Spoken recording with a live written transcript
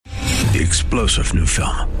The explosive new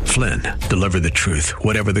film, Flynn, deliver the truth,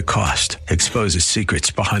 whatever the cost, exposes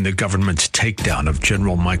secrets behind the government's takedown of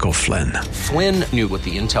General Michael Flynn. Flynn knew what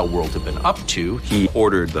the intel world had been up to. He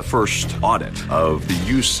ordered the first audit of the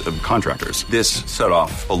use of contractors. This set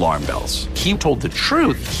off alarm bells. He told the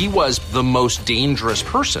truth. He was the most dangerous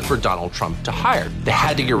person for Donald Trump to hire. They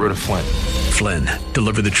had to get rid of Flynn. Flynn,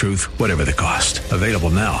 deliver the truth, whatever the cost. Available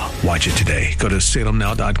now. Watch it today. Go to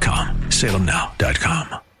salemnow.com.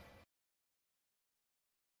 salemnow.com.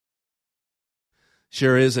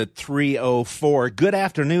 Sure is at 3:04. Good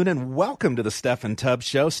afternoon and welcome to the Stephan Tubbs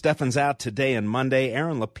Show. Stephan's out today and Monday.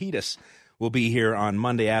 Aaron Lapidus will be here on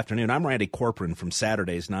Monday afternoon. I'm Randy Corcoran from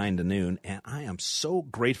Saturdays 9 to noon, and I am so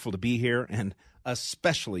grateful to be here and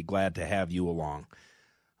especially glad to have you along.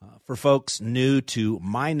 For folks new to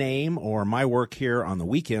my name or my work here on the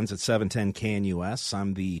weekends at 710 KNUS,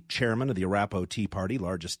 I'm the chairman of the Arapahoe Tea Party,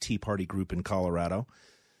 largest Tea Party group in Colorado,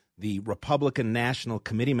 the Republican National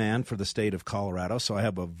Committee man for the state of Colorado, so I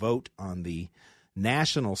have a vote on the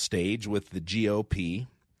national stage with the GOP.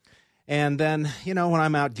 And then, when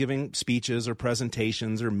I'm out giving speeches or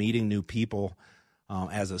presentations or meeting new people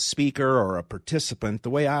as a speaker or a participant,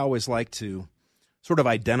 the way I always like to sort of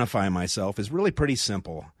identify myself is really pretty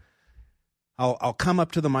simple. I'll come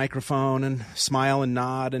up to the microphone and smile and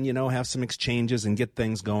nod and, have some exchanges and get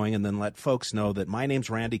things going and then let folks know that my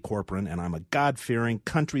name's Randy Corcoran and I'm a God-fearing,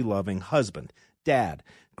 country-loving husband, dad,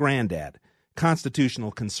 granddad,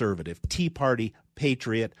 constitutional conservative, Tea Party,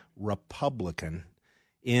 patriot, Republican,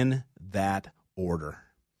 in that order.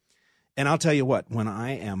 And I'll tell you what, when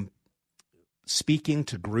I am speaking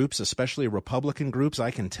to groups, especially Republican groups,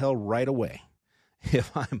 I can tell right away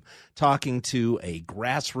if I'm talking to a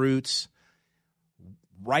grassroots,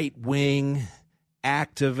 right-wing,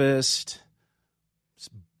 activist,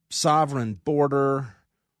 sovereign border,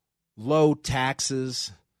 low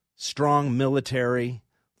taxes, strong military,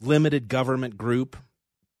 limited government group,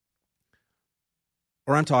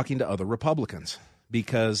 or I'm talking to other Republicans.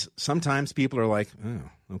 Because sometimes people are like,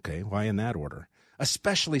 oh, okay, why in that order?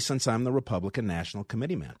 Especially since I'm the Republican National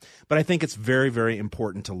Committee man. But I think it's very, very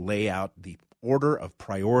important to lay out the order of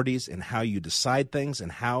priorities and how you decide things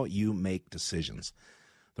and how you make decisions.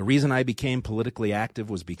 The reason I became politically active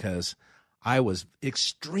was because I was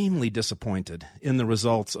extremely disappointed in the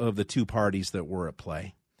results of the two parties that were at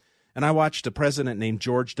play. And I watched a president named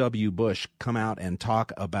George W. Bush come out and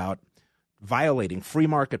talk about violating free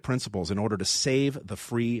market principles in order to save the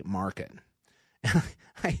free market.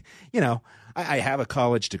 I have a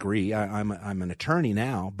college degree. I'm an attorney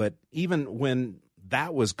now, but even when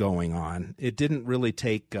that was going on, it didn't really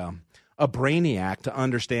take a brainiac to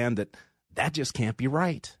understand that just can't be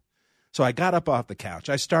right. So I got up off the couch.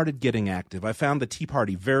 I started getting active. I found the Tea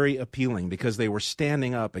Party very appealing because they were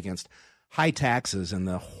standing up against high taxes and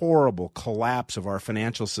the horrible collapse of our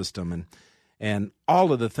financial system and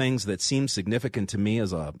all of the things that seemed significant to me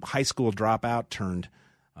as a high school dropout turned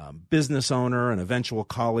business owner, an eventual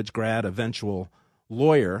college grad, eventual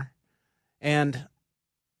lawyer. And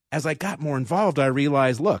as I got more involved, I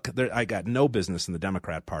realized, look, I got no business in the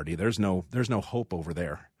Democrat Party. There's no hope over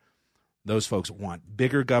there. Those folks want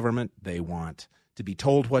bigger government. They want to be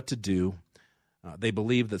told what to do. They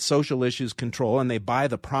believe that social issues control, and they buy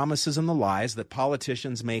the promises and the lies that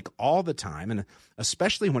politicians make all the time, and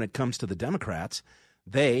especially when it comes to the Democrats,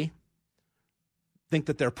 they think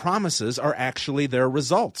that their promises are actually their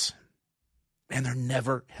results, and they're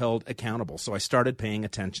never held accountable. So I started paying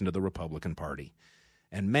attention to the Republican Party,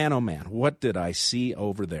 and man, oh man, what did I see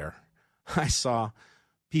over there? I saw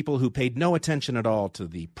people who paid no attention at all to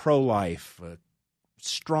the pro-life,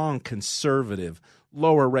 strong conservative,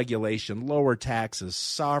 lower regulation, lower taxes,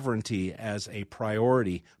 sovereignty as a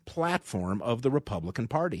priority platform of the Republican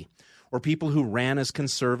Party, or people who ran as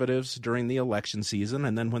conservatives during the election season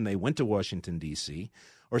and then when they went to Washington, D.C.,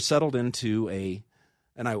 or settled into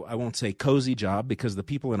and I won't say cozy job because the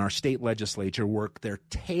people in our state legislature work their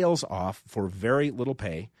tails off for very little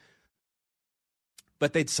pay,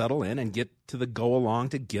 but they'd settle in and get to the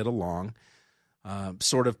get along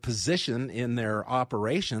sort of position in their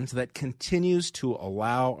operations that continues to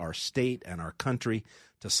allow our state and our country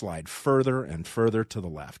to slide further and further to the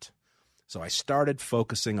left. So I started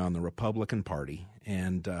focusing on the Republican Party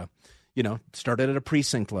and, started at a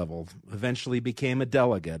precinct level, eventually became a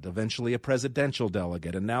delegate, eventually a presidential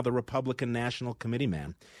delegate, and now the Republican National Committee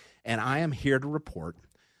man. And I am here to report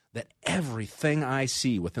that everything I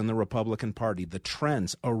see within the Republican Party, the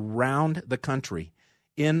trends around the country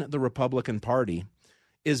in the Republican Party,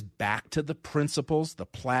 is back to the principles, the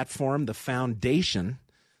platform, the foundation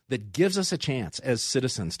that gives us a chance as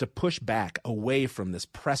citizens to push back away from this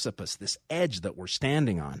precipice, this edge that we're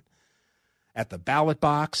standing on. at the ballot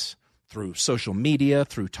box, through social media,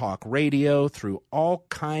 through talk radio, through all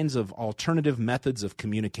kinds of alternative methods of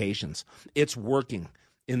communications. It's working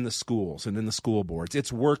in the schools and in the school boards.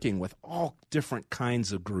 It's working with all different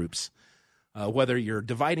kinds of groups, whether you're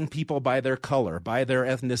dividing people by their color, by their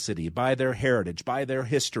ethnicity, by their heritage, by their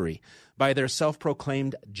history, by their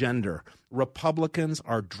self-proclaimed gender. Republicans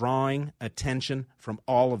are drawing attention from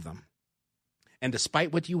all of them. And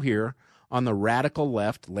despite what you hear on the radical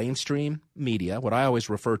left, mainstream media, what I always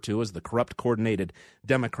refer to as the corrupt, coordinated,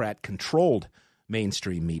 Democrat-controlled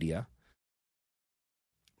mainstream media,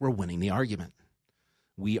 we're winning the argument.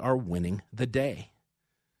 We are winning the day.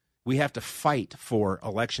 We have to fight for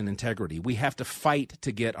election integrity. We have to fight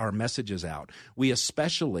to get our messages out. We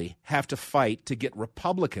especially have to fight to get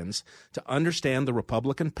Republicans to understand the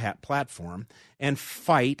Republican platform and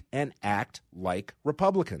fight and act like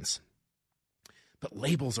Republicans. But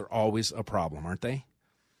labels are always a problem, aren't they?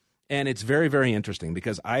 And it's very, very interesting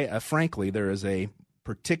because frankly, there is a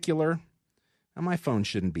particular, and my phone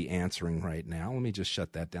shouldn't be answering right now. Let me just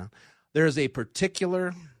shut that down. There is a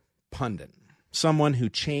particular pundit, someone who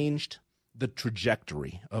changed the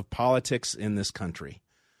trajectory of politics in this country,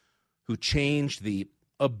 who changed the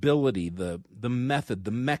ability, the method,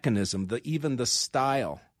 the mechanism, even the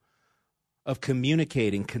style of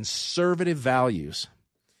communicating conservative values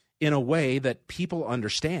in a way that people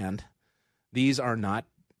understand. These are not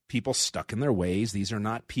people stuck in their ways. These are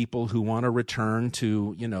not people who want to return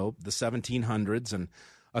to, the 1700s and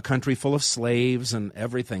a country full of slaves and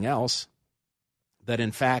everything else. That,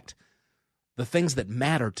 in fact, the things that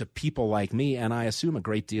matter to people like me, and I assume a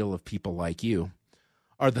great deal of people like you,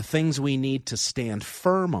 are the things we need to stand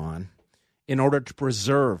firm on in order to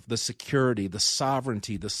preserve the security, the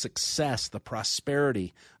sovereignty, the success, the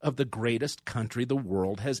prosperity of the greatest country the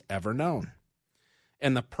world has ever known.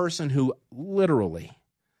 And the person who literally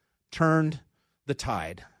turned the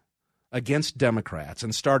tide against Democrats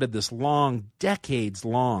and started this long,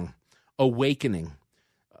 decades-long awakening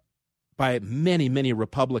by many, many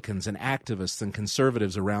Republicans and activists and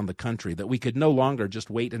conservatives around the country that we could no longer just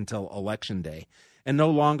wait until Election Day and no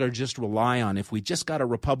longer just rely on if we just got a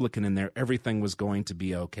Republican in there, everything was going to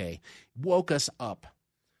be okay. Woke us up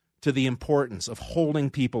to the importance of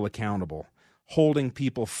holding people accountable, holding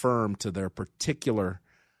people firm to their particular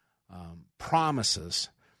promises,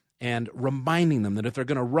 and reminding them that if they're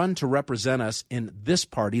going to run to represent us in this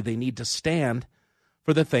party, they need to stand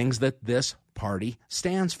for the things that this party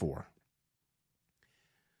stands for.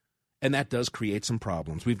 And that does create some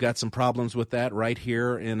problems. We've got some problems with that right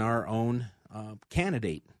here in our own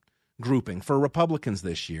candidate grouping for Republicans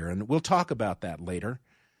this year, and we'll talk about that later.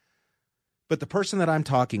 But the person that I'm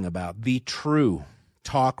talking about, the true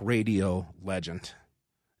talk radio legend,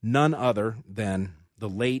 none other than the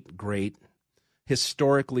late, great,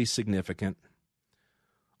 historically significant,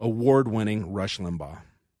 award-winning Rush Limbaugh.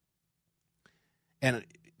 And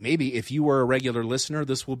maybe if you were a regular listener,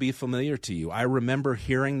 this will be familiar to you. I remember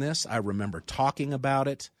hearing this. I remember talking about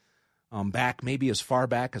it back maybe as far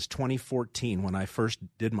back as 2014 when I first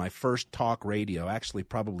did my first talk radio, actually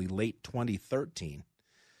probably late 2013,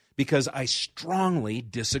 because I strongly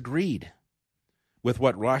disagreed with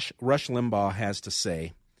what Rush Limbaugh has to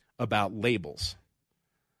say about labels.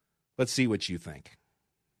 Let's see what you think.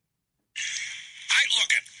 I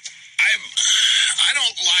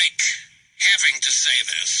don't like having to say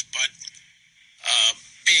this, but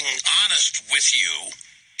being honest with you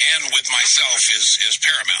and with myself is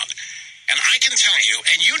paramount. And I can tell you,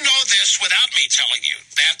 and you know this without me telling you,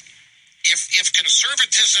 that if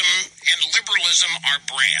conservatism and liberalism are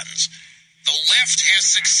brands, the left has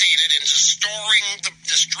succeeded in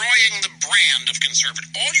destroying the brand of conservative.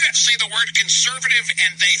 All you have to say the word conservative,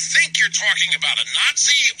 and they think you're talking about a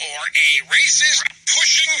Nazi or a racist.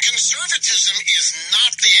 Pushing conservatism is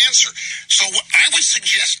not the answer. So what I would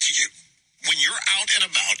suggest to you, when you're out and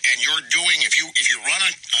about and you're doing, if you run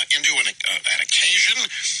into an occasion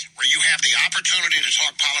where you have the opportunity to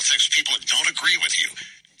talk politics with people that don't agree with you,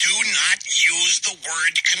 do not use the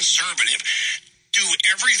word conservative. Do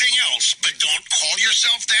everything else, but don't call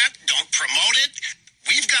yourself that. Don't promote it.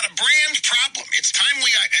 We've got a brand problem. It's time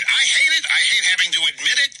I hate it. I hate having to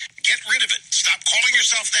admit it. Get rid of it. Stop calling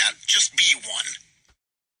yourself that. Just be one.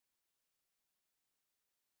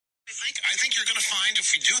 I think you're going to find,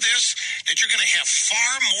 if we do this, that you're going to have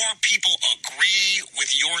far more people agree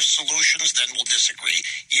with your solutions than will disagree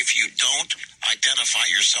if you don't identify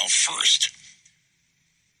yourself first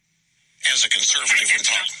as a conservative when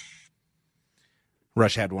talking.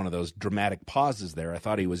 Rush had one of those dramatic pauses there. I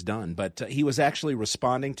thought he was done, but he was actually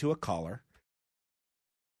responding to a caller.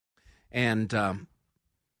 And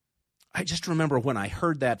I just remember when I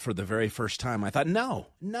heard that for the very first time, I thought, no.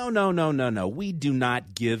 We do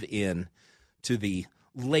not give in to the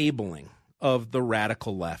labeling of the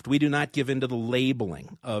radical left. We do not give in to the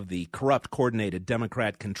labeling of the corrupt, coordinated,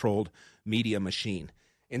 Democrat-controlled media machine.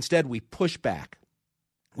 Instead, we push back.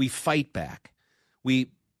 We fight back. We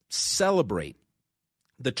celebrate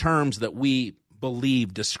the terms that we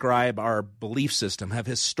believe describe our belief system, have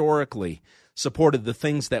historically supported the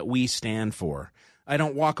things that we stand for. I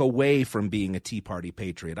don't walk away from being a Tea Party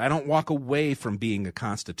patriot. I don't walk away from being a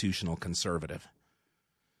constitutional conservative.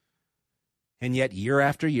 And yet, year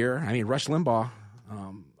after year, Rush Limbaugh,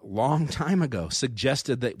 a long time ago,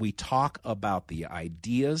 suggested that we talk about the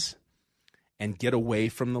ideas and get away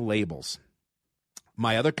from the labels.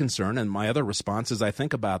 My other concern and my other response as I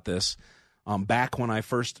think about this, back when I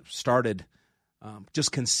first started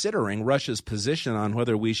just considering Rush's position on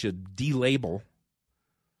whether we should delabel,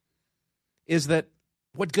 is that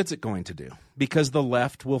what good's it going to do? Because the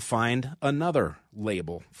left will find another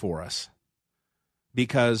label for us.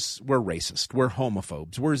 Because we're racist, we're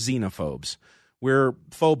homophobes, we're xenophobes, we're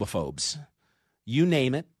phobophobes. You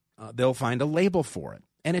name it, they'll find a label for it.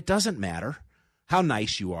 And it doesn't matter how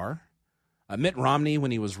nice you are. Mitt Romney,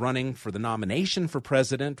 when he was running for the nomination for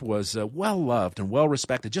president, was well-loved and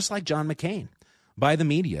well-respected, just like John McCain, by the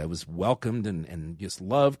media. It was welcomed and just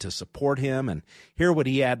loved to support him and hear what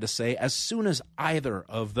he had to say. As soon as either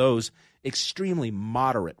of those extremely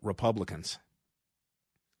moderate Republicans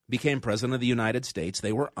became president of the United States,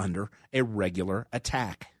 they were under a regular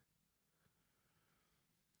attack.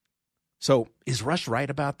 So is Rush right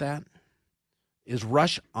about that? Is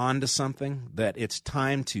Rush onto something, that it's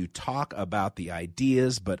time to talk about the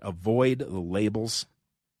ideas but avoid the labels?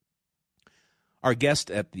 Our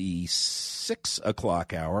guest at the 6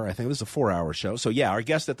 o'clock hour, I think this is a 4-hour show. So yeah, our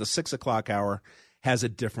guest at the 6 o'clock hour has a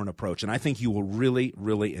different approach, and I think you will really,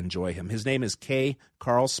 really enjoy him. His name is K.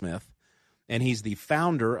 Carl Smith, and he's the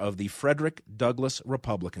founder of the Frederick Douglass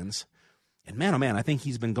Republicans. And man, oh man, I think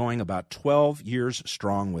he's been going about 12 years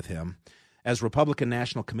strong with him. As Republican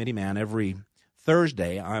National Committee man, every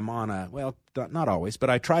Thursday I'm on not always, but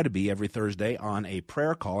I try to be every Thursday on a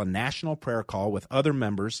prayer call, a national prayer call with other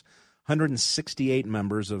members, 168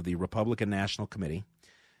 members of the Republican National Committee.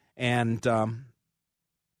 And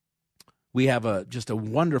we have just a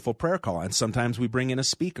wonderful prayer call. And sometimes we bring in a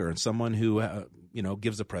speaker and someone who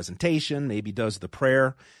gives a presentation, maybe does the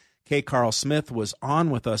prayer. K. Carl Smith was on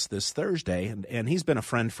with us this Thursday, and he's been a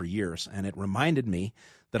friend for years. And it reminded me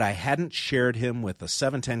that I hadn't shared him with the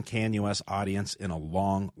 710 KNUS audience in a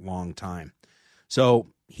long, long time. So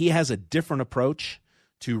he has a different approach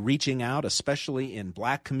to reaching out, especially in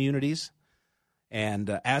black communities,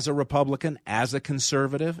 and as a Republican, as a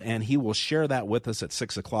conservative, and he will share that with us at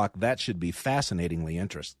 6 o'clock. That should be fascinatingly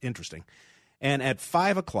interesting. And at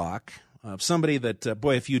 5 o'clock, somebody that,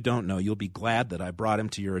 if you don't know, you'll be glad that I brought him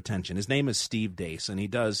to your attention. His name is Steve Deace, and he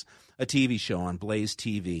does a TV show on Blaze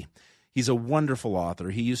TV. He's a wonderful author.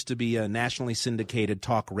 He used to be a nationally syndicated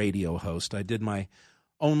talk radio host. I did my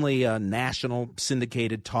only national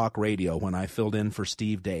syndicated talk radio when I filled in for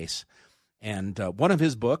Steve Deace. And one of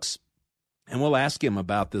his books, and we'll ask him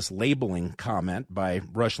about this labeling comment by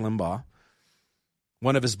Rush Limbaugh,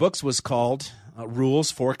 one of his books was called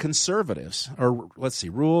Rules for Conservatives. Or let's see,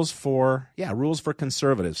 Rules for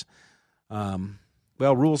Conservatives.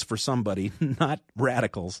 Rules for somebody, not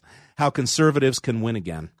radicals. How conservatives can win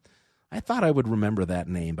again. I thought I would remember that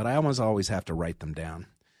name, but I always have to write them down.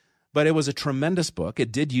 But it was a tremendous book.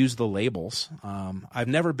 It did use the labels. I've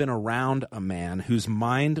never been around a man whose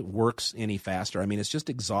mind works any faster. It's just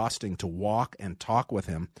exhausting to walk and talk with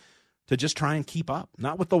him, to just try and keep up.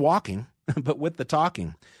 Not with the walking, but with the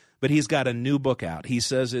talking. But he's got a new book out. He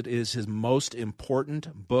says it is his most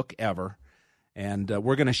important book ever. And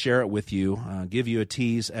we're going to share it with you, give you a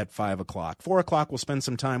tease at 5 o'clock. 4 o'clock, we'll spend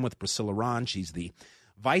some time with Priscilla Ron. She's the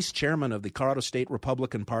vice chairman of the Colorado State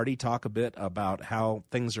Republican Party, talk a bit about how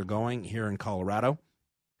things are going here in Colorado.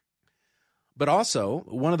 But also,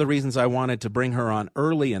 one of the reasons I wanted to bring her on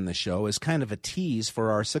early in the show is kind of a tease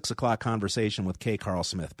for our 6 o'clock conversation with K. Carl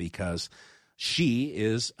Smith, because she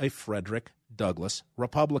is a Frederick Douglass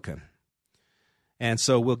Republican. And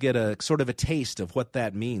so we'll get a sort of a taste of what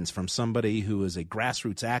that means from somebody who is a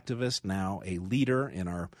grassroots activist, now a leader in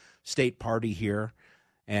our state party here,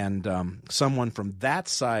 and someone from that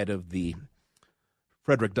side of the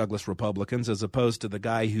Frederick Douglass Republicans, as opposed to the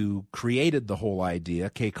guy who created the whole idea,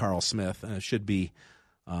 K. Carl Smith. Should be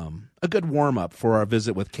a good warm-up for our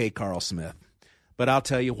visit with K. Carl Smith. But I'll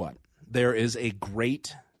tell you what, there is a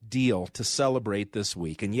great deal to celebrate this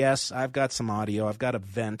week. And yes, I've got some audio. I've got a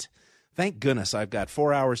vent Thank goodness I've got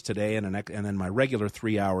 4 hours today and then my regular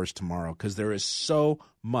 3 hours tomorrow, because there is so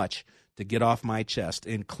much to get off my chest,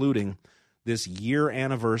 including this year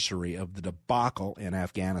anniversary of the debacle in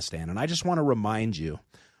Afghanistan. And I just want to remind you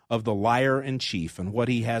of the liar in chief and what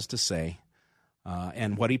he has to say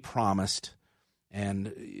and what he promised.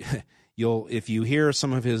 And if you hear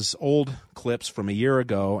some of his old clips from a year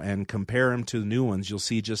ago and compare him to the new ones, you'll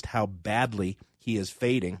see just how badly he is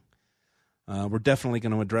fading. We're definitely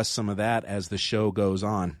going to address some of that as the show goes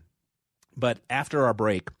on. But after our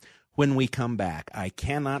break, when we come back, I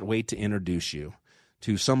cannot wait to introduce you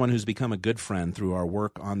to someone who's become a good friend through our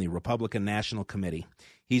work on the Republican National Committee.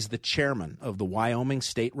 He's the chairman of the Wyoming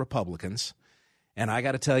State Republicans. And I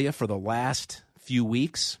got to tell you, for the last few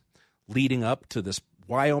weeks leading up to this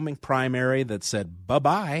Wyoming primary that said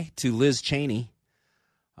bye-bye to Liz Cheney,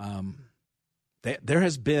 there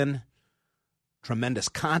has been tremendous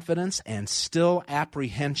confidence and still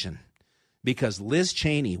apprehension because Liz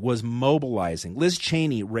Cheney was mobilizing. Liz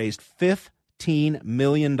Cheney raised $15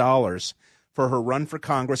 million for her run for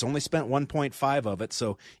Congress, only spent 1.5 of it,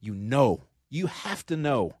 so you have to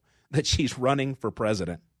know that she's running for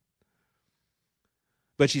president.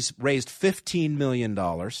 But she's raised $15 million,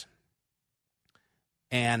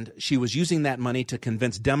 and she was using that money to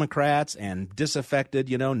convince Democrats and disaffected,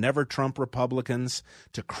 never Trump Republicans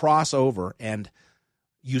to cross over and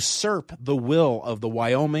usurp the will of the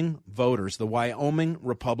Wyoming voters, the Wyoming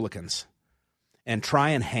Republicans, and try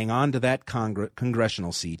and hang on to that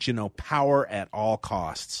congressional seat, power at all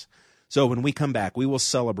costs. So when we come back, we will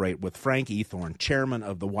celebrate with Frank Ethorn, chairman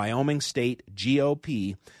of the Wyoming State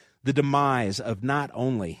GOP, the demise of not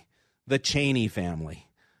only the Cheney family,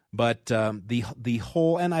 but the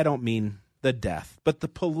whole, and I don't mean the death, but the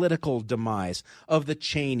political demise of the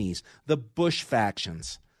Cheneys, the Bush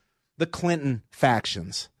factions, the Clinton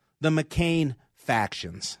factions, the McCain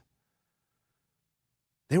factions.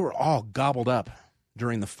 They were all gobbled up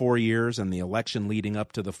during the 4 years and the election leading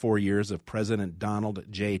up to the 4 years of President Donald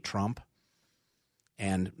J. Trump.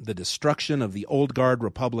 And the destruction of the old guard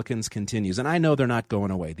Republicans continues. And I know they're not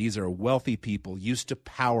going away. These are wealthy people, used to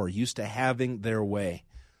power, used to having their way.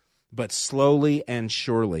 But slowly and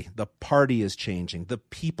surely, the party is changing. The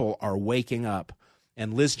people are waking up.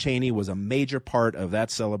 And Liz Cheney was a major part of that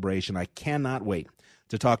celebration. I cannot wait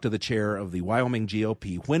to talk to the chair of the Wyoming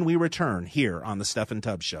GOP when we return here on the Stephen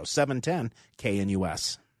Tubbs Show, 710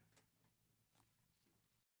 KNUS.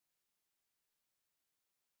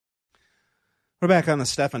 We're back on the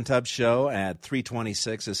Stephen Tubbs Show at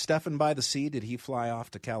 3:26. Is Stephen by the sea? Did he fly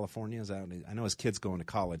off to California? I know his kid's going to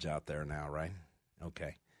college out there now, right?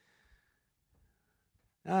 Okay.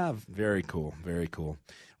 Very cool, very cool.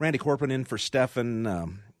 Randy Corporon in for Stephen.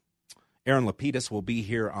 Aaron Lapidus will be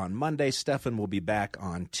here on Monday. Stephen will be back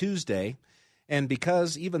on Tuesday. And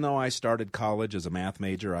because even though I started college as a math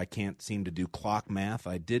major, I can't seem to do clock math,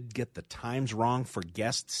 I did get the times wrong for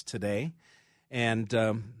guests today. And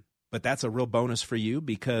but that's a real bonus for you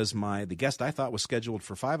because the guest I thought was scheduled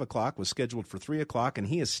for 5 o'clock was scheduled for 3 o'clock, and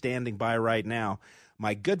he is standing by right now.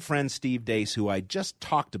 My good friend Steve Deace, who I just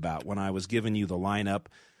talked about when I was giving you the lineup.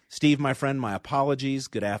 Steve, my friend, my apologies.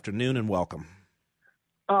 Good afternoon and welcome.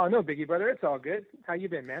 Oh, no, Biggie, brother. It's all good. How you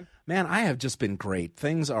been, man? Man, I have just been great.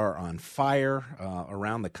 Things are on fire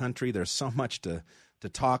around the country. There's so much to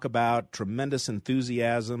talk about, tremendous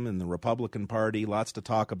enthusiasm in the Republican Party, lots to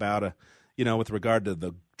talk about, with regard to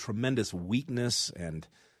the tremendous weakness and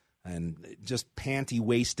just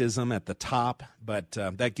panty-wasteism at the top. But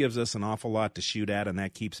that gives us an awful lot to shoot at, and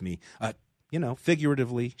that keeps me,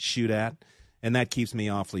 figuratively shoot at. And that keeps me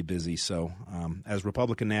awfully busy. So as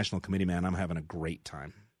Republican National Committee man, I'm having a great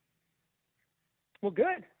time. Well,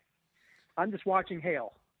 good. I'm just watching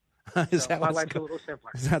hail. Is that my life's a little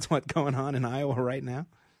simpler. Is that what's going on in Iowa right now?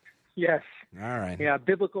 Yes. All right. Yeah,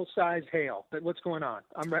 biblical-sized hail. But what's going on?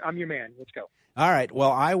 I'm your man. Let's go. All right.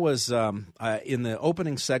 Well, I was in the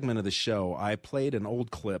opening segment of the show, I played an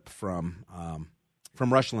old clip from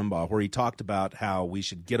Rush Limbaugh where he talked about how we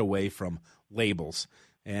should get away from labels.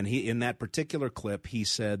 And in that particular clip, he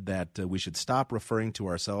said that we should stop referring to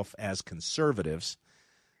ourselves as conservatives.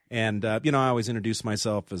 And, I always introduce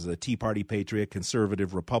myself as a Tea Party patriot,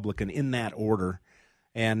 conservative, Republican, in that order.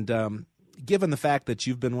 And given the fact that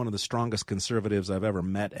you've been one of the strongest conservatives I've ever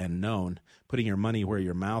met and known, putting your money where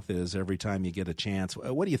your mouth is every time you get a chance,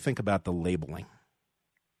 what do you think about the labeling?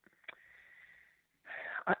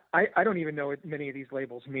 I don't even know what many of these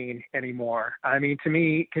labels mean anymore. I mean, to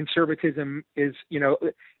me, conservatism is,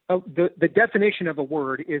 the definition of a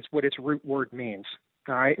word is what its root word means.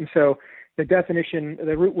 All right. And so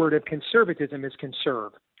the root word of conservatism is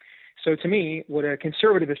conserve. So to me, what a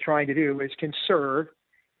conservative is trying to do is conserve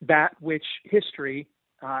that which history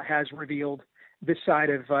has revealed this side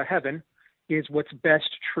of heaven is what's best,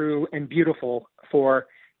 true, and beautiful for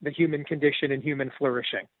the human condition and human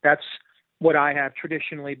flourishing. That's what I have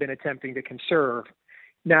traditionally been attempting to conserve.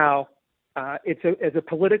 Now, as a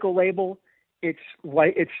political label, it's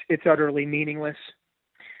utterly meaningless.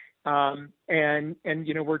 And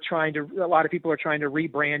a lot of people are trying to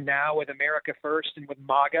rebrand now with America First and with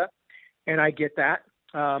MAGA, and I get that.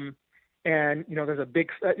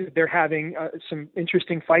 They're having some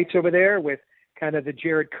interesting fights over there with kind of the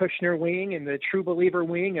Jared Kushner wing and the True Believer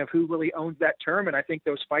wing of who really owns that term. And I think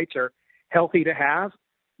those fights are healthy to have.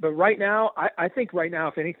 But right now, I think right now,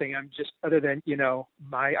 if anything, I'm just, other than,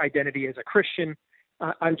 my identity as a Christian,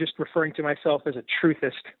 I'm just referring to myself as a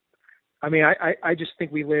truthist. I mean, I just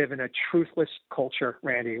think we live in a truthless culture,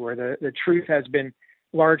 Randy, where the truth has been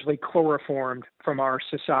largely chloroformed from our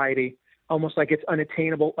society, almost like it's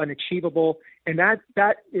unattainable, unachievable. And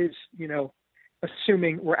that is,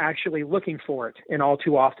 assuming we're actually looking for it. And all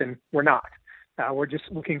too often we're not. We're just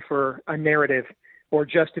looking for a narrative or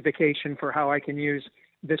justification for how I can use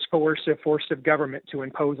this coercive force of government to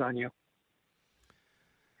impose on you.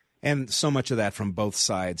 And so much of that from both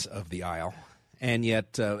sides of the aisle. And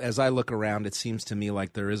yet, as I look around, it seems to me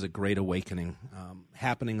like there is a great awakening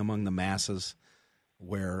happening among the masses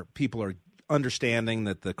where people are understanding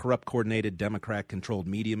that the corrupt, coordinated, Democrat-controlled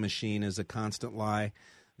media machine is a constant lie,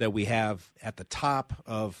 that we have at the top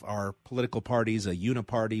of our political parties a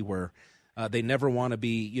uniparty where they never want to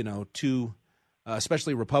be,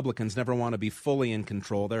 especially Republicans never want to be fully in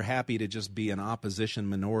control. They're happy to just be an opposition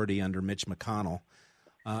minority under Mitch McConnell.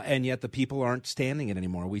 And yet the people aren't standing it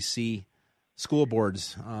anymore. We see school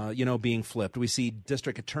boards, being flipped. We see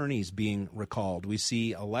district attorneys being recalled. We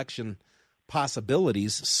see election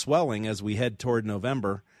possibilities swelling as we head toward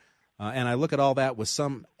November. And I look at all that with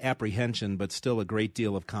some apprehension, but still a great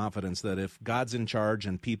deal of confidence that if God's in charge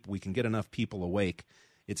and we can get enough people awake,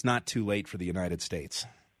 it's not too late for the United States.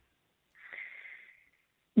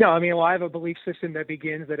 No, I mean, I have a belief system that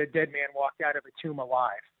begins that a dead man walked out of a tomb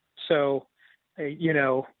alive. So, it's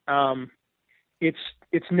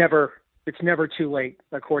never too late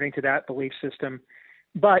according to that belief system.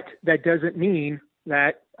 But that doesn't mean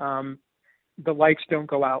that the lights don't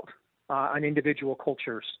go out on individual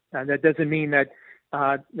cultures, and that doesn't mean that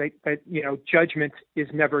judgment is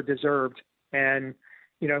never deserved. And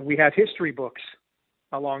we have history books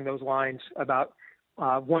along those lines about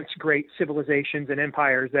once great civilizations and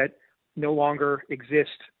empires that no longer exist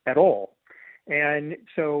at all. And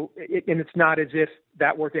so, it's not as if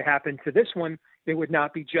that were to happen to this one, it would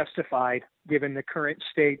not be justified given the current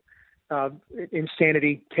state of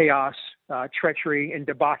insanity, chaos, treachery, and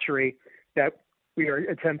debauchery that we are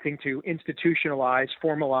attempting to institutionalize,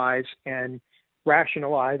 formalize, and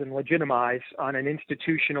rationalize and legitimize on an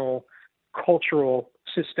institutional, cultural,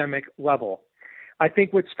 systemic level. I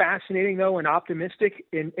think what's fascinating, though, and optimistic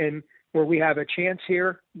in where we have a chance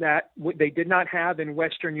here that they did not have in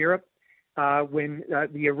Western Europe when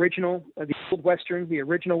the original Western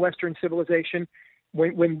civilization,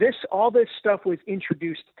 when all this stuff was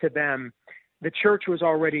introduced to them, the church was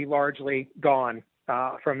already largely gone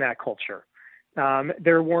from that culture.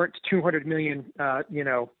 There weren't 200 million,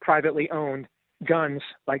 privately owned guns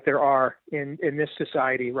like there are in this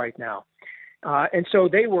society right now. And so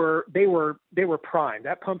they were primed.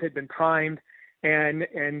 That pump had been primed, and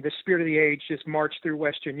the spirit of the age just marched through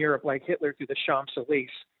Western Europe like Hitler through the Champs-Élysées.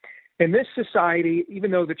 In this society, even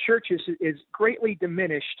though the church is greatly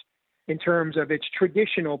diminished in terms of its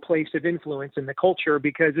traditional place of influence in the culture,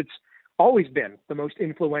 because it's always been the most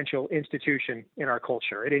influential institution in our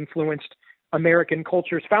culture. It influenced American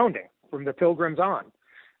culture's founding from the Pilgrims on.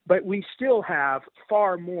 But we still have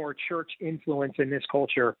far more church influence in this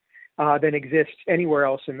culture than exists anywhere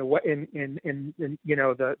else in the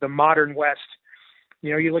modern West.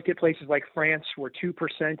 You look at places like France, where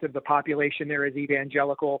 2% of the population there is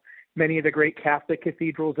evangelical. Many of the great Catholic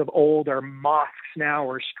cathedrals of old are mosques now,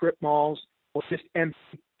 or strip malls, or just empty.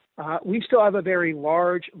 We still have a very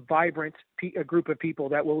large, vibrant group of people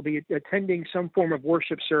that will be attending some form of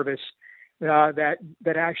worship service that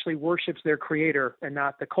actually worships their Creator and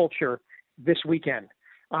not the culture this weekend.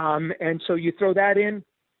 And so you throw that in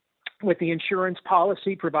with the insurance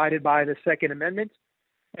policy provided by the Second Amendment,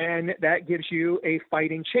 and that gives you a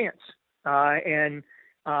fighting chance.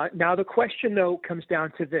 Now the question, though, comes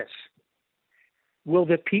down to this. Will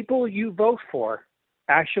the people you vote for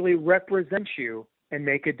actually represent you and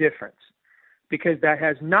make a difference? Because that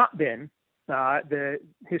has not been the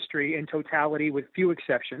history in totality, with few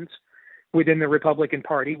exceptions, within the Republican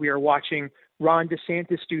Party. We are watching Ron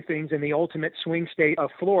DeSantis do things in the ultimate swing state of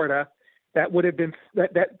Florida that would have been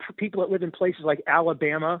that people that live in places like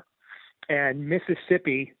Alabama and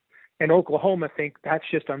Mississippi and Oklahoma think that's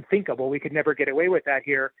just unthinkable. We could never get away with that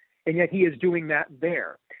here. And yet he is doing that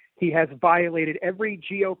there. He has violated every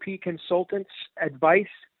GOP consultant's advice.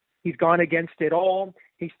 He's gone against it all.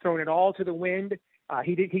 He's thrown it all to the wind.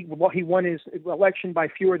 He won his election by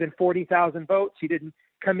fewer than 40,000 votes. He didn't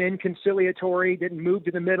come in conciliatory, didn't move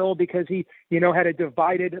to the middle because he, had a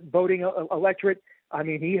divided voting electorate. I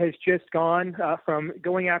mean, he has just gone from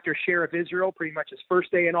going after Share of Israel pretty much his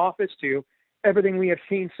first day in office to everything we have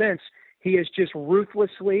seen since. He is just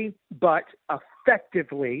ruthlessly but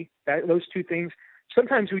effectively, those two things,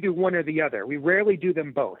 sometimes we do one or the other. We rarely do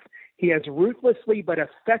them both. He has ruthlessly but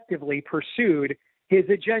effectively pursued his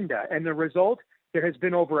agenda. And the result, there has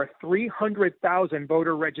been over a 300,000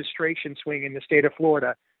 voter registration swing in the state of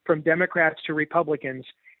Florida from Democrats to Republicans.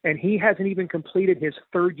 And he hasn't even completed his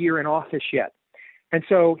third year in office yet. And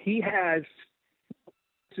so what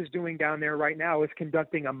is doing down there right now is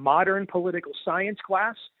conducting a modern political science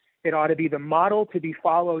class. It ought to be the model to be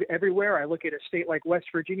followed everywhere. I look at a state like West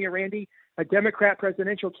Virginia, Randy, a Democrat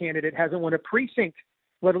presidential candidate hasn't won a precinct,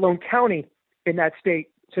 let alone county, in that state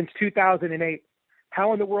since 2008.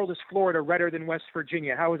 How in the world is Florida redder than West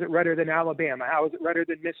Virginia? How is it redder than Alabama? How is it redder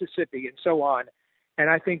than Mississippi, and so on? And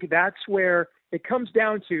I think that's where it comes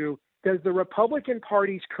down to, does the Republican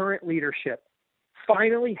Party's current leadership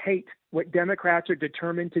finally hate what Democrats are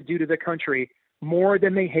determined to do to the country more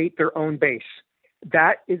than they hate their own base?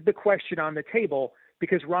 That is the question on the table,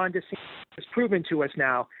 because Ron DeSantis has proven to us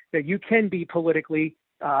now that you can be politically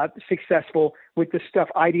successful with the stuff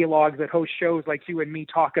ideologues that host shows like you and me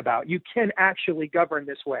talk about. You can actually govern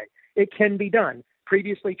this way. It can be done.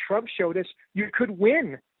 Previously, Trump showed us you could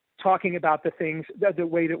win talking about the things the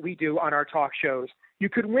way that we do on our talk shows. You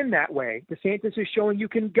could win that way. DeSantis is showing you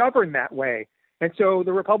can govern that way. And so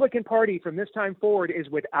the Republican Party from this time forward is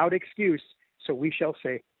without excuse. So we shall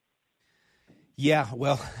see. Yeah,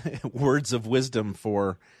 well, words of wisdom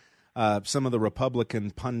for some of the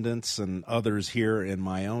Republican pundits and others here in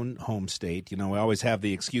my own home state. We always have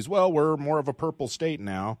the excuse, well, we're more of a purple state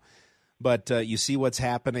now. But you see what's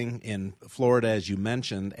happening in Florida, as you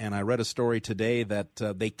mentioned. And I read a story today that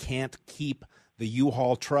they can't keep the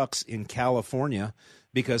U-Haul trucks in California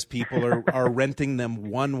because people are renting them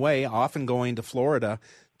one way, often going to Florida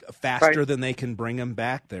faster than they can bring them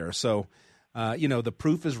back there. So, the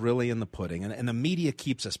proof is really in the pudding. And the media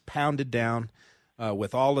keeps us pounded down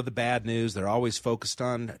with all of the bad news. They're always focused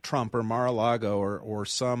on Trump or Mar-a-Lago or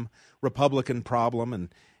some Republican problem.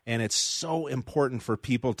 And it's so important for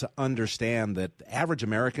people to understand that average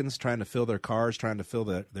Americans trying to fill their cars, trying to fill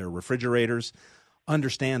their refrigerators,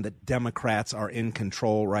 understand that Democrats are in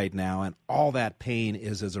control right now. And all that pain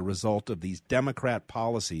is as a result of these Democrat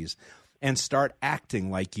policies. And start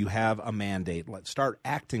acting like you have a mandate. Start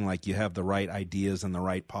acting like you have the right ideas and the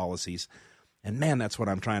right policies. And, man, that's what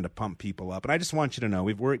I'm trying to pump people up. And I just want you to know,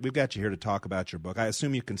 we've got you here to talk about your book. I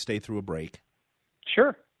assume you can stay through a break.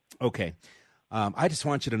 Sure. Okay. I just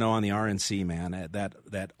want you to know on the RNC, man,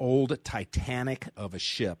 that old Titanic of a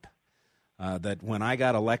ship, that when I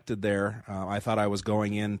got elected there, I thought I was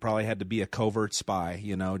going in, probably had to be a covert spy,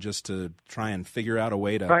 just to try and figure out a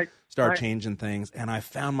way to start changing things. And I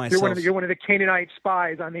found myself... You're one of the Canaanite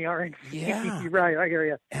spies on the RNC. Yeah. Right, I hear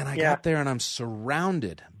you. And I got there and I'm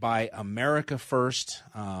surrounded by America First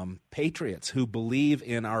patriots who believe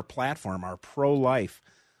in our platform, our pro-life,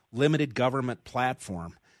 limited government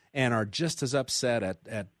platform, and are just as upset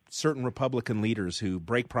at certain Republican leaders who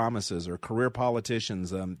break promises, or career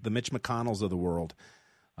politicians, the Mitch McConnells of the world.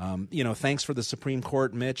 Thanks for the Supreme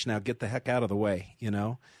Court, Mitch. Now get the heck out of the way,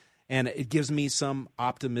 And it gives me some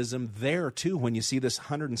optimism there, too, when you see this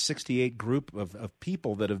 168 group of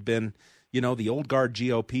people that have been, the old guard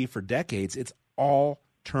GOP for decades. It's all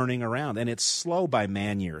turning around, and it's slow by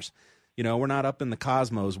man years. We're not up in the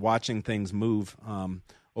cosmos watching things move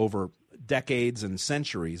over decades and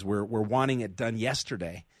centuries. We're wanting it done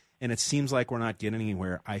yesterday. And it seems like we're not getting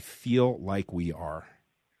anywhere. I feel like we are.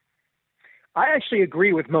 I actually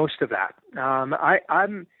agree with most of that. My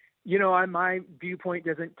viewpoint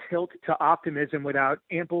doesn't tilt to optimism without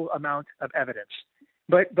ample amount of evidence.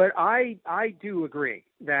 But I do agree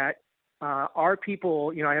that our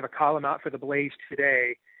people, I have a column out for the Blaze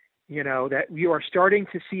today, that you are starting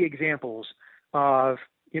to see examples of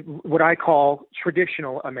what I call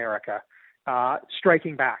traditional America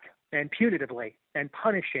striking back and punitively and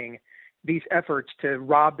punishing these efforts to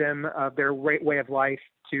rob them of their way of life,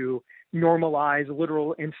 to normalize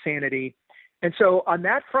literal insanity. And so on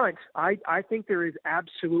that front, I think there is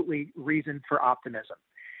absolutely reason for optimism.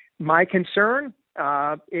 My concern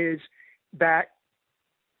is that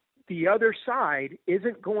the other side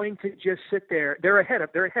isn't going to just sit there. They're ahead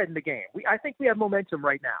in the game. I think we have momentum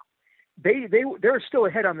right now. They're still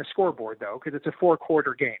ahead on the scoreboard though, because it's a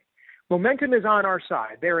 4-quarter game. Momentum is on our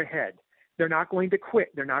side. They're ahead. They're not going to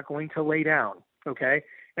quit. They're not going to lay down. Okay.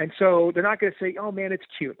 And so they're not going to say, oh man, it's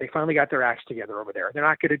cute, they finally got their acts together over there. They're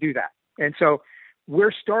not going to do that. And so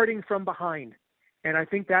we're starting from behind. And I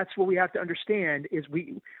think that's what we have to understand is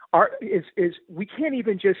we can't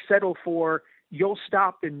even just settle for you'll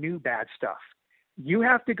stop the new bad stuff. You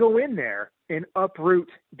have to go in there and uproot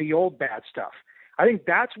the old bad stuff. I think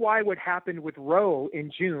that's why what happened with Roe in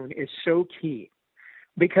June is so key,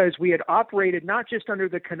 because we had operated not just under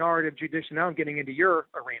the canard of judicial, now I'm getting into your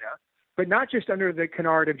arena, but not just under the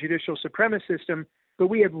canard of judicial supremacy system, but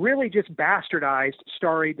we have really just bastardized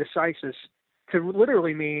stare decisis to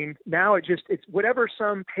literally mean now it's whatever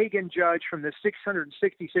some pagan judge from the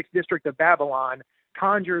 666th district of Babylon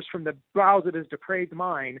conjures from the bowels of his depraved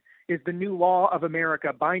mind is the new law of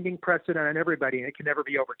America, binding precedent on everybody, and it can never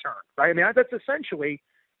be overturned. Right? I mean, that's essentially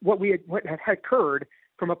what had occurred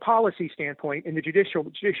from a policy standpoint in the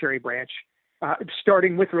judiciary branch,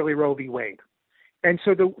 starting with really Roe v. Wade. And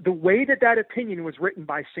so the way that opinion was written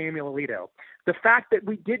by Samuel Alito, the fact that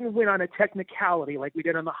we didn't win on a technicality like we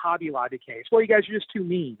did on the Hobby Lobby case, well, you guys are just too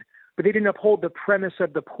mean, but they didn't uphold the premise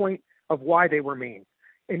of the point of why they were mean.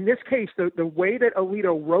 In this case, the way that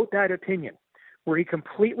Alito wrote that opinion, where he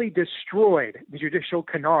completely destroyed the judicial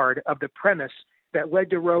canard of the premise that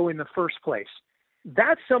led to Roe in the first place,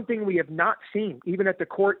 that's something we have not seen, even at the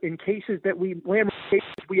court in cases that we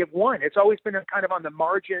have won. It's always been kind of on the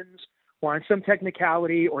margins or on some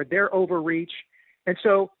technicality or their overreach. And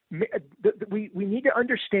so we need to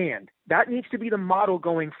understand that needs to be the model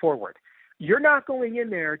going forward. You're not going in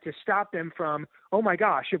there to stop them from, oh my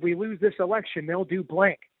gosh, if we lose this election, they'll do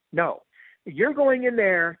blank. No, you're going in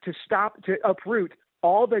there to uproot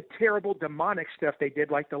all the terrible demonic stuff they did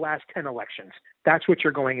like the last 10 elections. That's what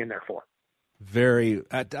you're going in there for.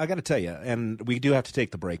 I got to tell you, and we do have to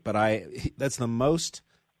take the break, but that's the most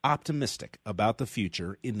optimistic about the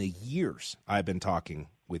future in the years I've been talking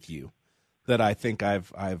with you that I think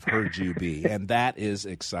I've heard you be, and that is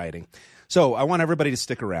exciting. So I want everybody to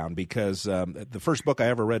stick around because the first book I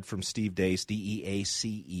ever read from Steve Deace,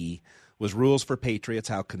 D-E-A-C-E, was Rules for Patriots,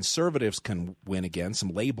 How Conservatives Can Win Again, some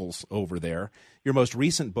labels over there. Your most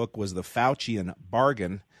recent book was The Faucian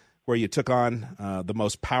Bargain, where you took on the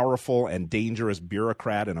most powerful and dangerous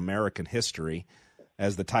bureaucrat in American history,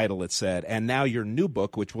 as the title it said. And now your new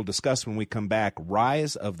book, which we'll discuss when we come back,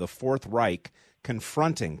 Rise of the Fourth Reich,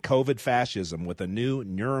 Confronting COVID Fascism with a New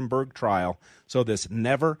Nuremberg Trial so this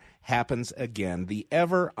never happens again. The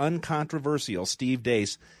ever uncontroversial Steve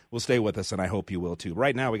Deace will stay with us, and I hope you will too.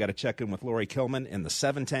 Right now, we got to check in with Lori Kilman in the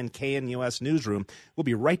 710 KNUS newsroom. We'll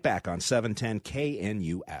be right back on 710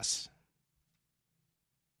 KNUS.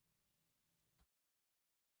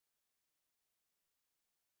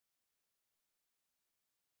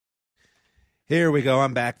 Here we go.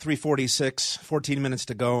 I'm back. 3:46, 14 minutes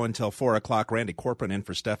to go until 4 o'clock. Randy Corcoran in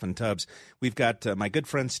for Stephen Tubbs. We've got my good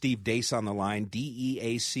friend Steve Deace on the line,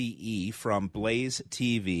 D-E-A-C-E, from Blaze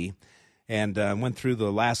TV, and went through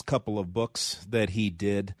the last couple of books that he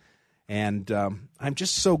did. And I'm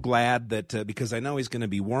just so glad that because I know he's going to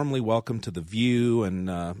be warmly welcomed to The View and,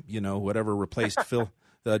 whatever replaced Phil.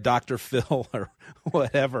 Dr. Phil or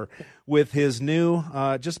whatever, with his new,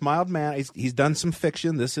 just mild man. He's done some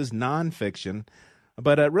fiction. This is nonfiction,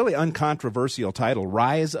 but a really uncontroversial title,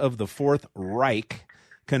 Rise of the Fourth Reich,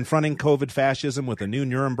 Confronting COVID Fascism with a New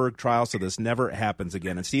Nuremberg Trial so this never happens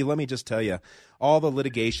again. And Steve, let me just tell you, all the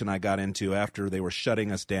litigation I got into after they were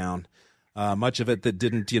shutting us down, much of it that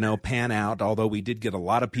didn't, pan out, although we did get a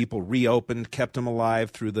lot of people reopened, kept them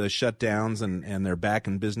alive through the shutdowns, and they're back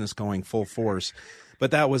in business going full force. But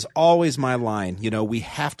that was always my line. We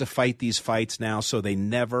have to fight these fights now so they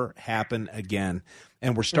never happen again.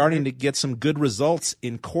 And we're starting to get some good results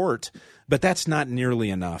in court, but that's not nearly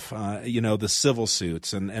enough, the civil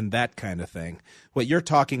suits and that kind of thing. What you're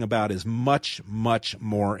talking about is much, much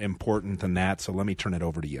more important than that. So let me turn it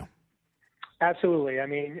over to you. Absolutely. I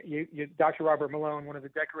mean, Dr. Robert Malone, one of the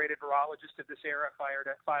decorated virologists of this era,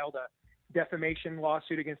 filed a defamation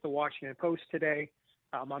lawsuit against the Washington Post today.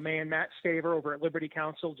 My man Matt Staver over at Liberty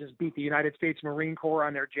Counsel just beat the United States Marine Corps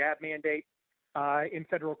on their jab mandate in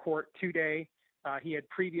federal court today. He had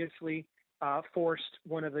previously forced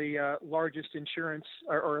one of the largest insurance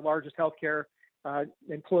or largest healthcare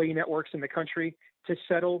employee networks in the country to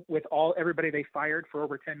settle with everybody they fired for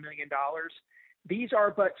over $10 million. These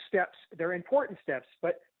are but steps. They're important steps,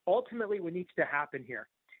 but ultimately what needs to happen here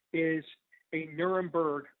is a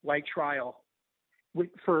Nuremberg-like trial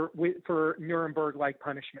for Nuremberg-like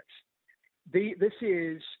punishments. This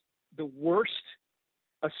is the worst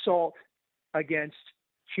assault against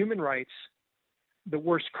human rights, the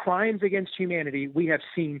worst crimes against humanity we have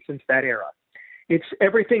seen since that era. It's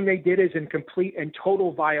everything they did is in complete and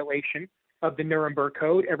total violation of the Nuremberg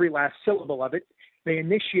Code, every last syllable of it. They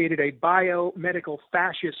initiated a biomedical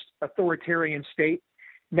fascist authoritarian state.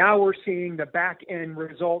 Now we're seeing the back end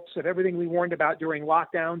results of everything we warned about during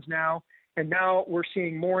lockdowns now. And now we're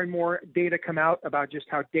seeing more and more data come out about just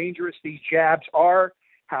how dangerous these jabs are,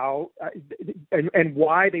 and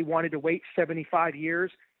why they wanted to wait 75 years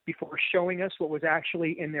before showing us what was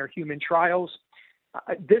actually in their human trials.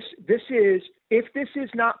 This is, if this is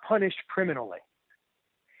not punished criminally,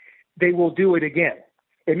 they will do it again.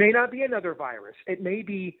 It may not be another virus. It may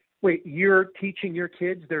be, wait, you're teaching your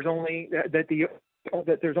kids there's only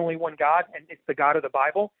that there's only one God, and it's the God of the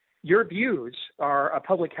Bible. Your views are a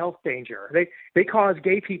public health danger. They cause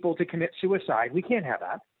gay people to commit suicide. We can't have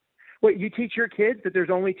that. What, you teach your kids that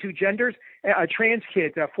there's only two genders? A trans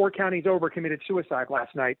kid 4 counties over committed suicide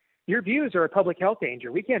last night. Your views are a public health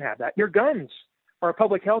danger. We can't have that. Your guns are a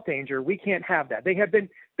public health danger. We can't have that. They have been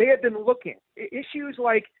looking. Issues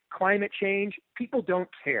like climate change, people don't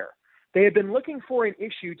care. They have been looking for an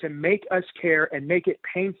issue to make us care and make it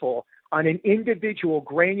painful on an individual,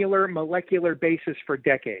 granular, molecular basis for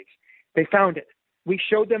decades. They found it. We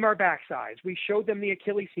showed them our backsides. We showed them the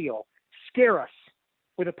Achilles heel. Scare us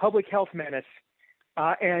with a public health menace,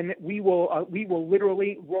 and we will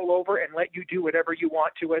literally roll over and let you do whatever you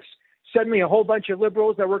want to us. Suddenly, a whole bunch of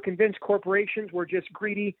liberals that were convinced corporations were just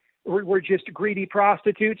greedy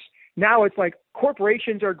prostitutes. Now it's like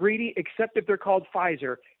corporations are greedy, except if they're called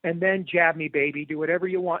Pfizer. And then jab me, baby. Do whatever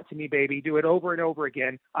you want to me, baby. Do it over and over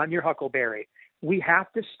again. I'm your Huckleberry. We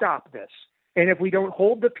have to stop this. And if we don't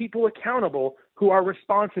hold the people accountable who are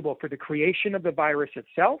responsible for the creation of the virus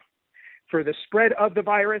itself, for the spread of the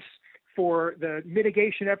virus, for the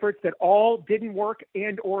mitigation efforts that all didn't work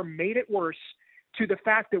and or made it worse, to the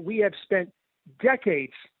fact that we have spent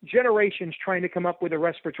decades, generations trying to come up with a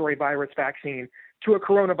respiratory virus vaccine, to a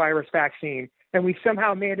coronavirus vaccine, and we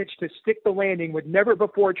somehow managed to stick the landing with never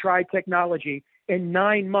before tried technology in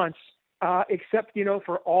 9 months, except,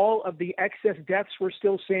 for all of the excess deaths we're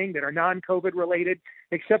still seeing that are non-COVID related,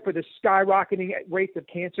 except for the skyrocketing rates of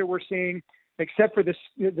cancer we're seeing, except for the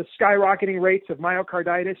skyrocketing rates of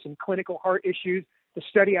myocarditis and clinical heart issues. The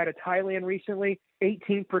study out of Thailand recently,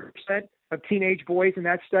 18% of teenage boys in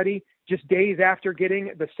that study, just days after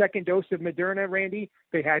getting the second dose of Moderna, Randy,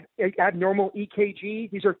 they had abnormal EKG.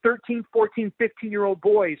 These are 13, 14, 15-year-old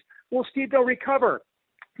boys. Well, Steve, they'll recover.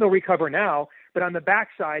 They'll recover now, but on the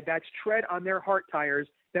backside, that's tread on their heart tires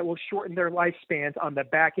that will shorten their lifespans on the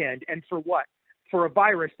back end. And for what? For a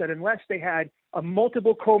virus that, unless they had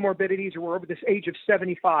multiple comorbidities or were over this age of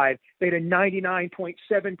 75, they had a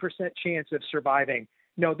 99.7% chance of surviving.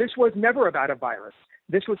 No, this was never about a virus.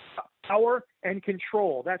 This was power and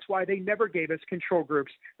control. That's why they never gave us control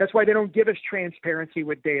groups. That's why they don't give us transparency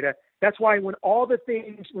with data. That's why when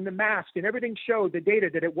the mask and everything showed the data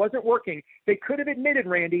that it wasn't working, they could have admitted,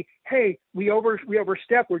 Randy, hey, we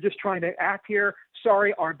overstepped. We're just trying to act here.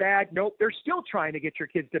 Sorry, our bad. Nope. They're still trying to get your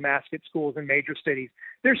kids to mask at schools in major cities.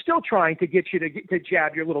 They're still trying to get you to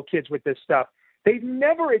jab your little kids with this stuff. They've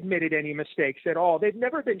never admitted any mistakes at all. They've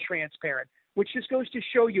never been transparent, which just goes to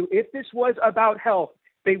show you, if this was about health,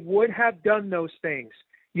 they would have done those things.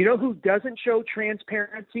 You know who doesn't show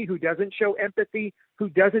transparency, who doesn't show empathy, who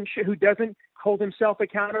doesn't hold himself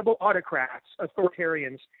accountable? Autocrats,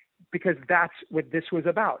 authoritarians, because that's what this was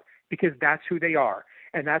about, because that's who they are.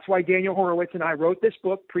 And that's why Daniel Horowitz and I wrote this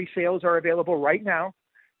book. Pre-sales are available right now.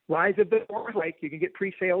 Rise of the Fourth Reich. You can get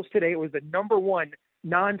pre-sales today. It was the #1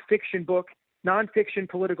 nonfiction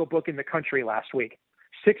political book in the country last week,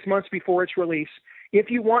 6 months before its release.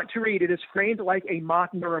 If you want to read, it is framed like a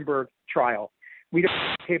mock Nuremberg trial. We don't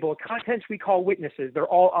have a table of contents. We call witnesses. They're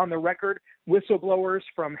all on the record, whistleblowers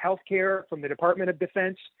from healthcare, from the Department of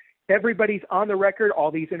Defense. Everybody's on the record.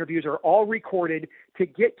 All these interviews are all recorded to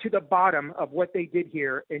get to the bottom of what they did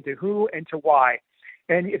here and to who and to why.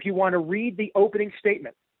 And if you want to read the opening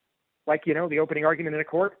statement, like, the opening argument in a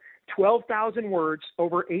court, 12,000 words,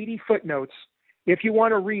 over 80 footnotes. If you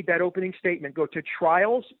want to read that opening statement, go to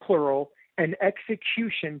trials, plural, and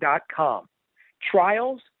execution.com.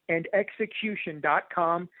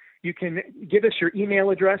 trialsandexecution.com. You can give us your email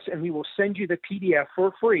address and we will send you the PDF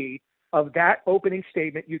for free of that opening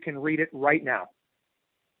statement. You can read it right now.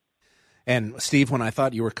 And Steve, when I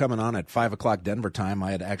thought you were coming on at 5 o'clock Denver time, I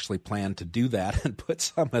had actually planned to do that and put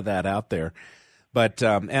some of that out there. But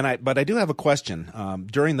I do have a question.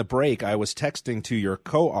 During the break, I was texting to your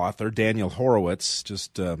co-author, Daniel Horowitz,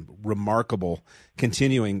 just remarkable,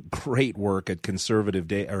 continuing great work at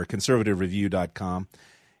conservativereview.com.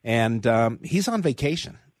 And he's on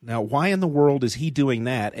vacation. Now, why in the world is he doing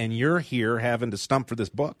that, and you're here having to stump for this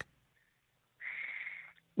book?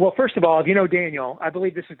 Well, first of all, if you know Daniel, I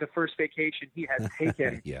believe this is the first vacation he has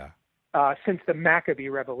taken since the Maccabee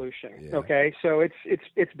Revolution. Yeah. Okay, so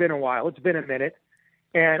it's been a while. It's been a minute.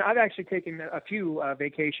 And I've actually taken a few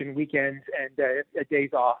vacation weekends and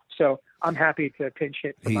days off, so I'm happy to pinch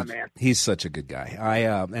hit for my man. He's such a good guy.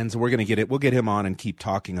 And so we'll get him on and keep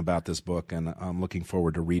talking about this book, and I'm looking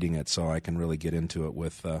forward to reading it so I can really get into it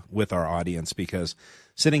with our audience, because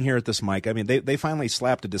sitting here at this mic, I mean, they finally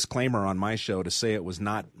slapped a disclaimer on my show to say it was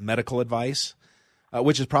not medical advice,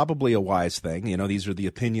 which is probably a wise thing. You know, these are the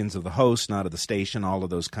opinions of the host, not of the station, all of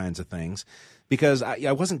those kinds of things. Because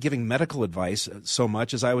I wasn't giving medical advice so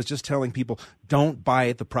much as I was just telling people, don't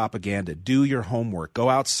buy the propaganda. Do your homework. Go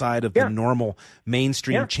outside of the normal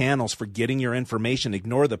mainstream channels for getting your information.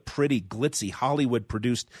 Ignore the pretty, glitzy,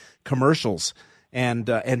 Hollywood-produced commercials and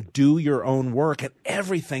do your own work. And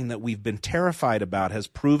everything that we've been terrified about has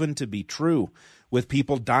proven to be true, with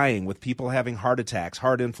people dying, with people having heart attacks,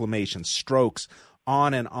 heart inflammation, strokes,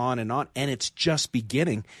 on and on and on. And it's just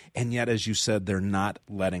beginning. And yet, as you said, they're not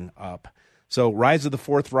letting up. So Rise of the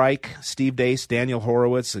Fourth Reich, Steve Deace, Daniel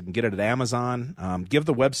Horowitz, and get it at Amazon. Give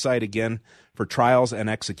the website again for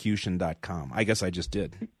trialsandexecution.com. I guess I just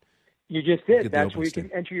did. You just did. That's where you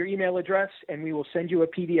can enter your email address, and we will send you a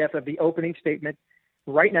PDF of the opening statement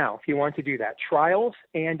right now if you want to do that. Trials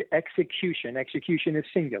and Execution. Execution is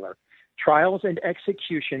singular.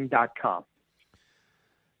 Trialsandexecution.com.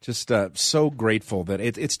 Just so grateful that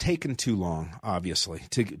it's taken too long, obviously,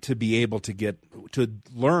 to be able to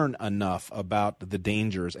learn enough about the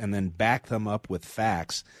dangers and then back them up with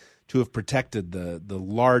facts to have protected the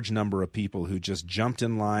large number of people who just jumped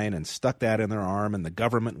in line and stuck that in their arm, and the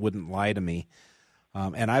government wouldn't lie to me.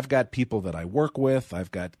 And I've got people that I work with. I've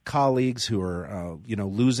got colleagues who are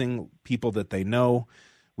losing people that they know.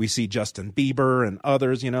 We see Justin Bieber and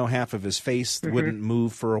others, half of his face wouldn't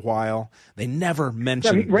move for a while. They never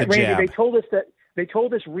mentioned the Randy, jab. They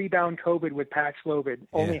told us rebound COVID with Paxlovid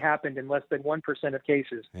only happened in less than 1% of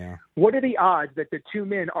cases. Yeah. What are the odds that the two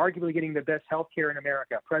men arguably getting the best health care in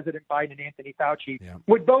America, President Biden and Anthony Fauci,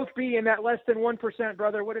 would both be in that less than 1%,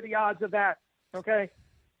 brother? What are the odds of that? Okay?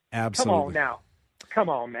 Absolutely. Come on now. Come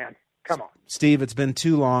on, man. Come on. Steve, it's been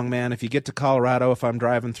too long, man. If you get to Colorado, if I'm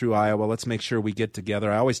driving through Iowa, let's make sure we get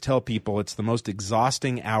together. I always tell people it's the most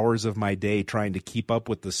exhausting hours of my day trying to keep up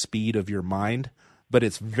with the speed of your mind, but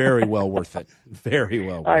it's very well worth it. Very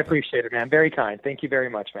well worth it. I appreciate it, man. Very kind. Thank you very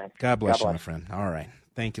much, man. God bless you, my friend. All right.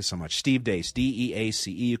 Thank you so much. Steve Deace, Deace.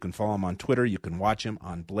 You can follow him on Twitter. You can watch him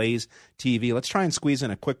on Blaze TV. Let's try and squeeze in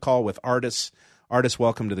a quick call with Artis. Artis,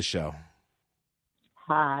 welcome to the show.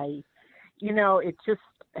 Hi. It just...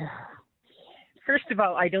 First of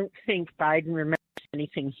all, I don't think Biden remembers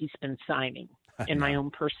anything he's been signing, in my own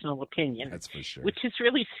personal opinion. That's for sure. Which is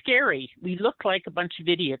really scary. We look like a bunch of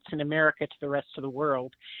idiots in America to the rest of the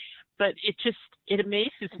world. But it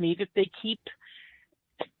amazes me that they keep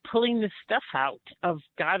pulling this stuff out of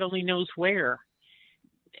God only knows where.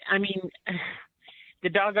 I mean, the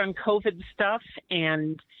doggone COVID stuff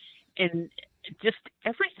and just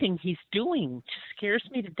everything he's doing just scares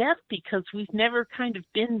me to death, because we've never kind of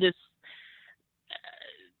been this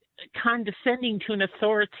condescending to an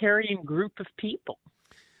authoritarian group of people.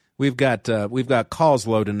 We've got calls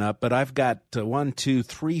loading up, but I've got 1, 2,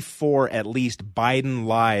 3, 4 at least Biden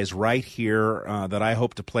lies right here that I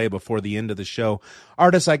hope to play before the end of the show.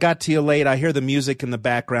 Artis, I got to you late. I hear the music in the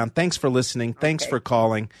background. Thanks for listening. Thanks for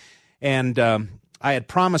calling. And I had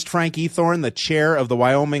promised Frank Ethorn, the chair of the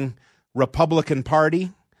Wyoming Republican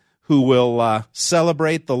Party, who will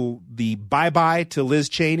celebrate the bye-bye to Liz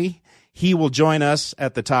Cheney. He will join us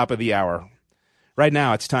at the top of the hour. Right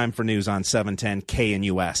now, it's time for news on 710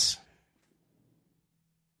 KNUS.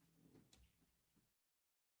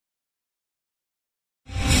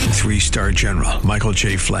 Three-star General Michael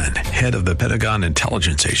J. Flynn, head of the Pentagon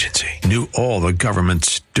Intelligence Agency, knew all the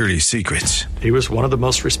government's dirty secrets. He was one of the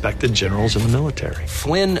most respected generals in the military.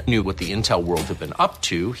 Flynn knew what the intel world had been up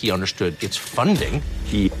to. He understood its funding.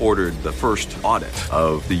 He ordered the first audit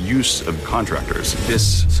of the use of contractors.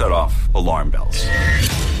 This set off alarm bells.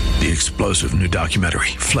 The explosive new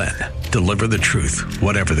documentary, Flynn, Deliver the Truth,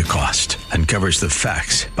 Whatever the Cost, uncovers the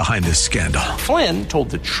facts behind this scandal. Flynn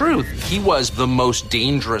told the truth. He was the most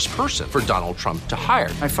dangerous person for Donald Trump to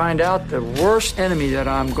hire. I find out the worst enemy that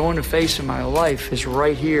I'm going to face in my life is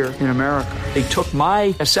right here in America. They took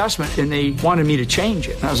my assessment and they wanted me to change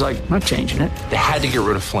it. And I was like, I'm not changing it. They had to get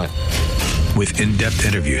rid of Flynn. With in-depth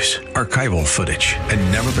interviews, archival footage,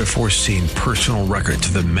 and never-before-seen personal records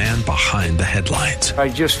of the man behind the headlines. I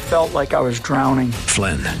just felt like I was drowning.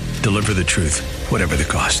 Flynn, Deliver the Truth, Whatever the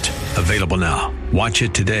Cost. Available now. Watch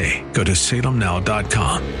it today. Go to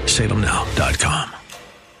salemnow.com. salemnow.com.